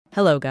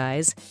Hello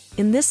guys,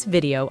 in this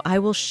video I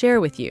will share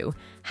with you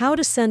how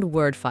to send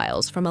Word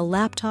files from a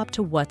laptop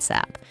to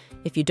WhatsApp.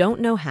 If you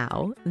don't know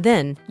how,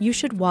 then you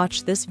should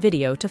watch this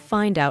video to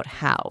find out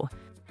how.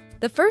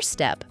 The first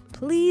step,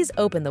 please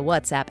open the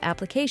WhatsApp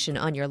application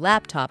on your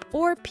laptop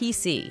or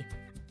PC.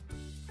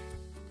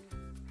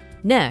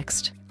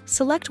 Next,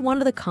 select one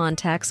of the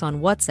contacts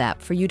on WhatsApp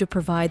for you to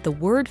provide the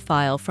Word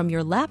file from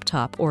your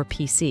laptop or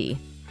PC.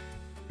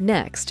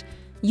 Next,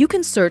 you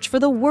can search for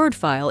the Word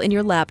file in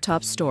your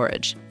laptop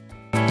storage.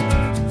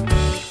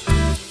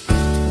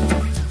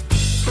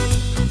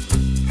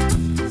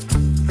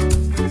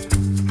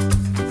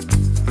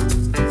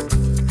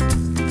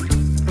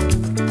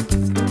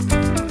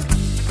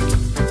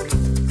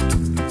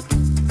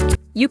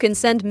 You can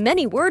send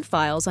many Word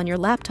files on your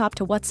laptop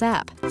to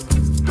WhatsApp.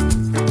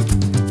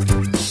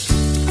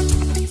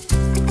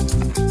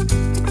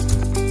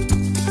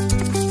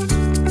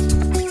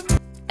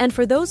 And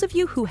for those of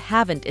you who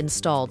haven't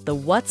installed the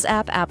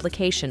WhatsApp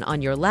application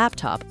on your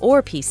laptop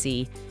or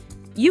PC,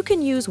 you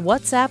can use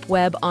WhatsApp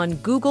Web on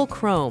Google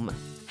Chrome.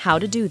 How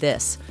to do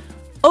this?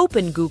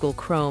 Open Google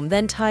Chrome,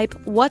 then type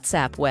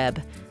WhatsApp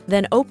Web,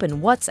 then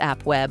open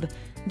WhatsApp Web.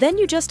 Then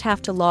you just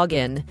have to log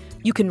in.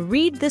 You can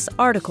read this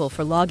article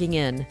for logging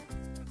in.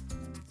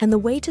 And the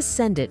way to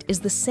send it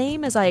is the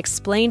same as I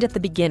explained at the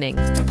beginning.